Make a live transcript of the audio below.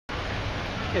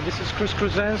Yeah, this is Chris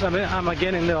Cruzens. I'm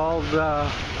again in the old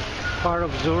part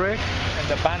of Zurich. And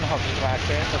the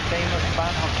Bahnhofstrasse, the famous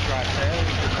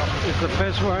Bahnhofstrasse. It's the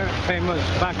famous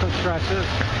Bahnhofstrasse.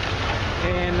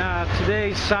 And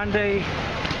today is Sunday,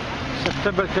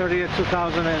 September 30th,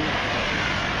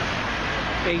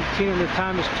 2018, and the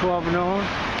time is 12 noon.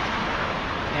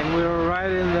 And we're right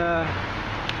in the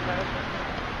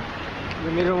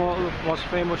middle of the most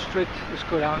famous street. Let's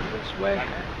go down this way.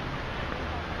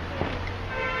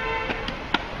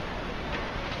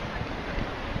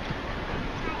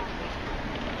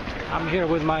 I'm here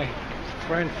with my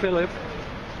friend Philip,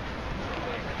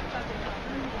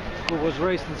 who was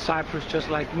raised in Cyprus just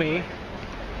like me,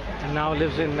 and now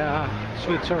lives in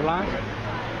Switzerland.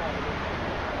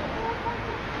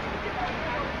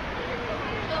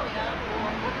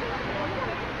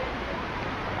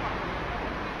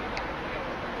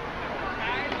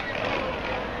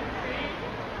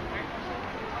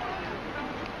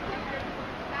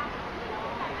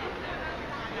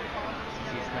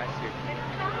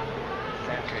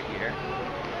 Here.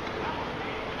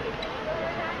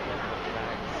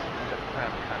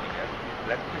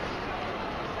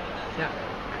 Yeah.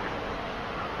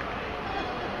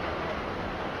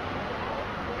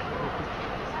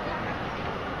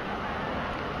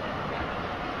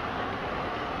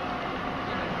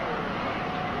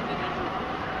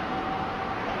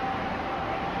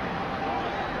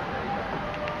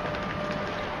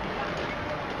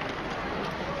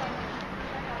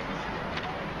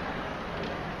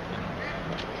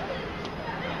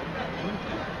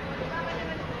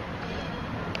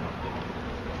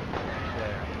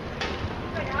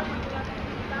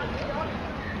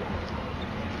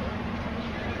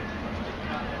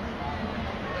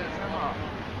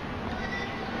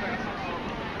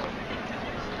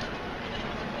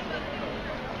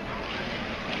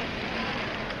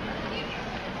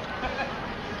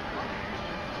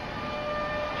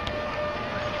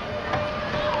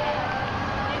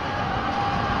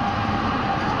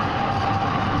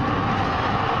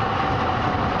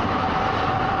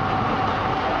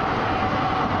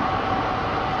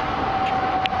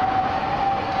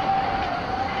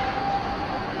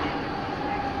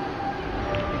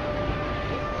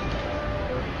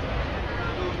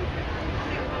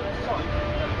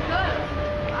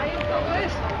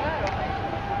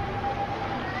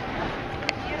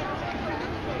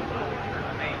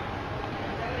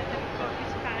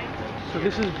 So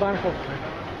this is Bahnhofstrasse.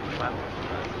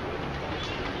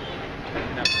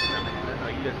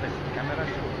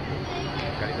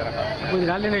 Από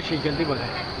την άλλη είναι εκεί και τίποτε.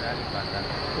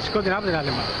 Σκοτεινά από την άλλη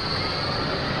μάλλον.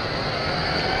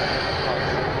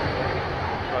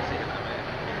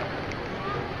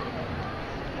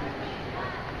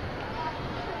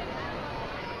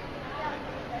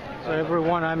 So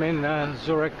everyone, I'm in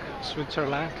Zurich,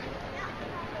 Switzerland.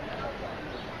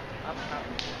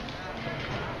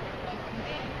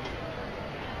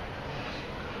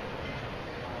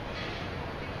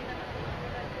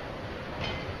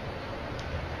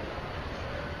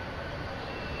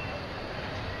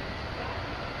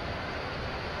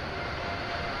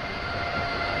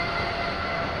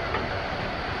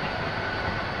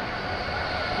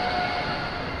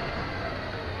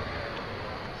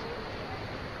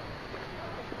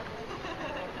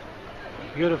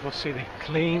 Beautiful city,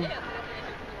 clean,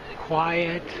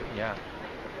 quiet. Yeah.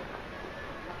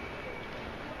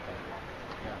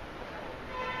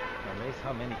 Amazed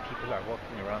how many people are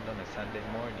walking around on a Sunday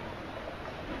morning.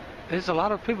 There's a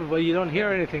lot of people, but you don't hear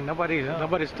anything.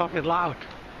 Nobody's talking loud.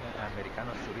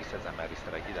 Americanos turistas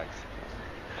amaristaragidaks.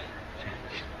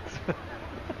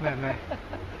 Ναι.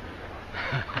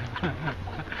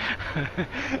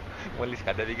 Μόλις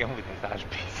κατέβηκαμε με τις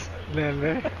άσπες.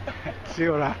 Ναι,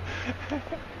 σίγουρα.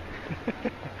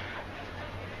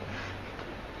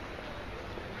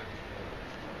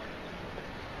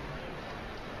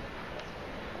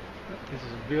 This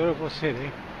is a beautiful city.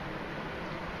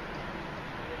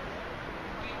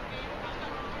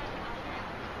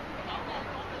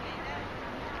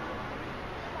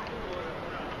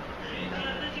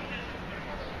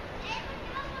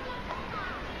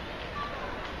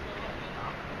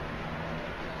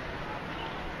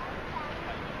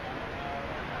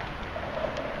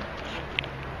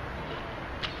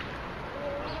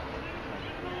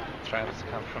 Trams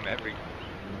come from every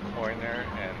corner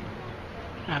and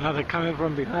Another coming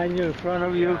from behind you, in front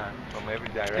of you. Yeah, from every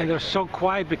direction. And they're so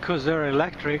quiet because they're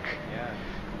electric. Yeah.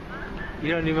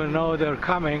 You don't even know they're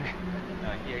coming.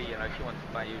 Here, you know, if you want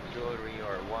to buy your jewelry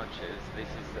or watches,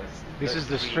 this is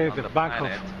the street of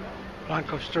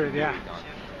Bahnhofstrasse, yeah.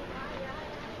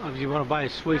 If you want to buy a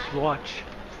Swiss watch.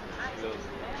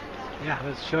 Yeah,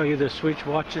 let's show you the Swiss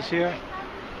watches here.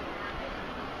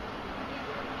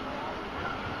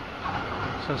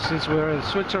 So since we're in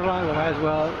Switzerland, we might as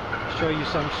well show you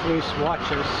some Swiss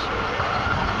watches.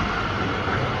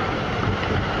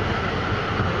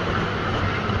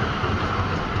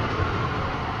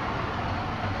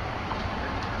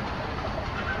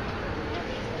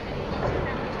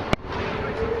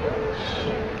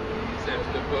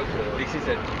 This is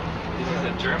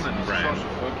a German brand.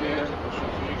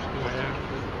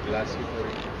 This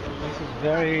is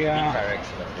very These are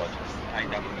excellent watches.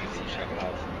 IWC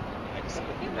Chagall.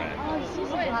 Excellent brand.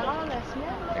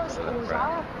 Excellent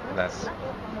brand. That's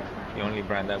the only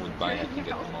brand I would buy, I think,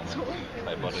 at the moment.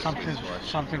 I bought a something, Swiss watch.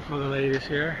 something for the ladies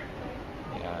here.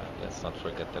 Yeah, let's not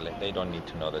forget they don't need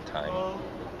to know the time.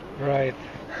 Right.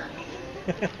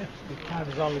 The time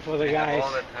is only for the They have guys.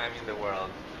 all the time in the world.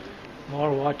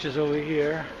 More watches over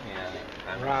here. Yeah.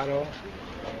 Rado.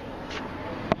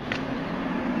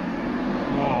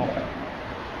 Wow.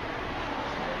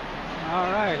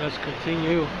 All right, let's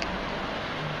continue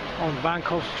on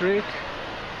Bahnhofstrasse.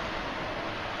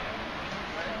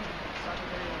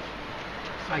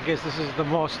 I guess this is the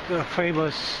most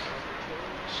famous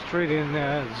street in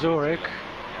Zurich,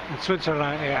 in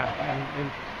Switzerland.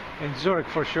 Yeah, in Zurich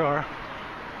for sure.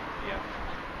 Yeah.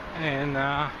 And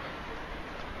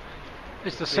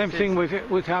it's the same thing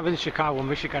with having Chicago,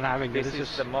 Michigan Avenue. This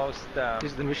is the most. This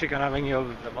is the Michigan Avenue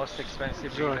of The most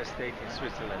expensive real estate in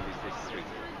Switzerland is this street.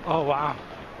 Oh wow.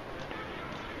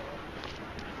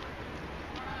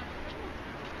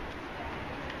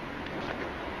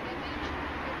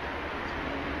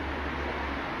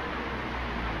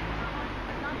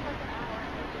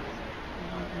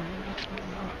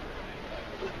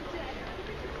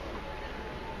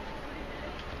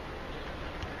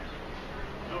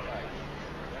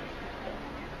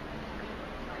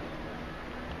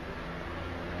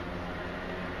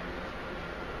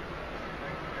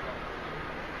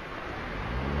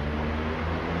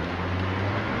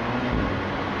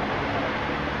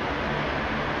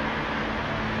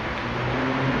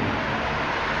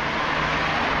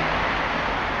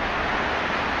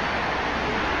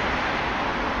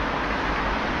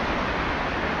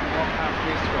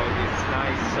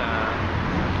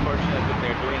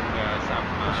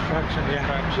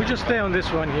 We just stay on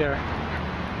this one here.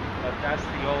 But that's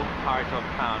the old part of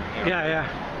town here. Yeah.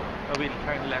 So we'll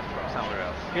turn left from somewhere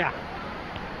else. Yeah.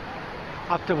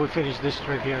 After we finish this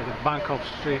street here, the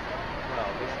Bahnhofstrasse. Well,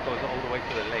 this goes all the way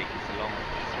to the lake. It's a long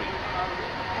street.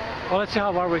 Well, let's see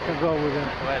how far we can go with it.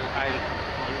 Well,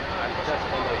 I'll just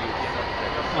follow you.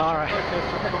 All right.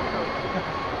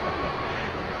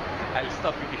 I'll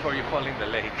stop you before you fall in the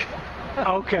lake.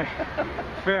 Okay.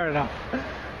 Fair enough.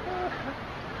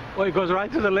 Well, it goes right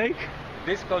to the lake?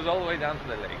 This goes all the way down to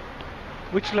the lake.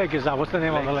 Which lake is that? What's the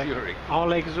name of the lake? Zurich. Oh,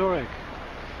 Lake Zurich.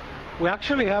 We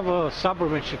actually have a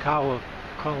suburb in Chicago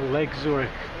called Lake Zurich.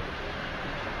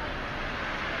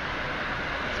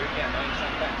 It's really annoying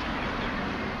sometimes.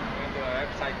 You go to a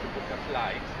website to book a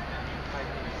flight, and you type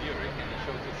in Zurich, and it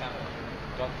shows you some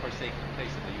godforsaken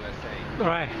place in the USA.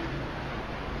 Right.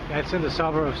 Yeah, it's in the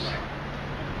suburbs.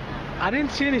 I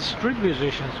didn't see any street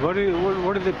musicians. Where did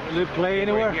they play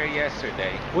anywhere? We were here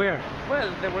yesterday. Where?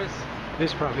 Well, there was...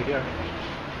 This probably here.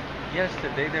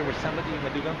 Yesterday there was somebody in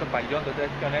Medugante Paglion that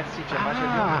connects each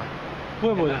Ah,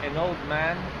 where was it? An old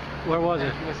man. Where was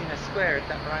it? He was in a square,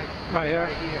 Right here?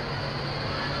 Right here.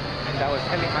 And I was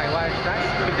telling my wife,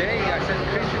 that's today. I said,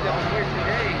 Christian, that was here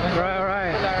today.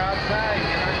 Right. People are outside,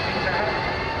 you know, things are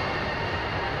happening.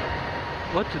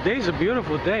 Well, today's a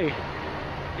beautiful day.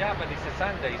 Yeah, but it's a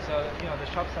Sunday, so you know the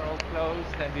shops are all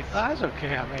closed, and it's. That's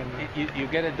okay. I mean, you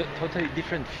get a totally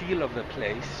different feel of the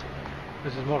place.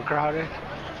 This is more crowded,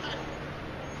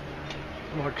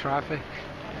 more traffic.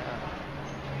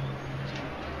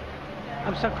 Yeah.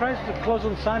 I'm surprised they close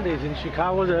on Sundays. In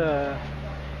Chicago, the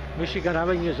Michigan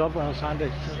Avenue is open on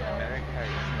Sundays too. America is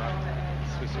not.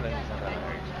 Switzerland is not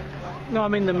America. No, I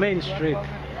mean the main street.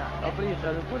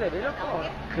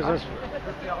 Because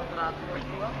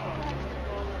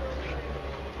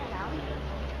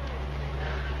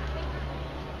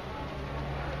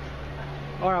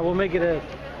alright, we'll make it a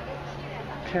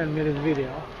 10-minute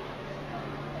video.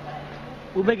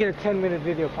 We'll make it a 10-minute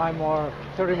video, 30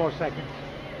 more seconds.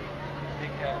 Take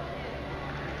a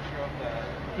picture of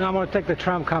the... Now I'm going to take the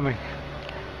tram coming.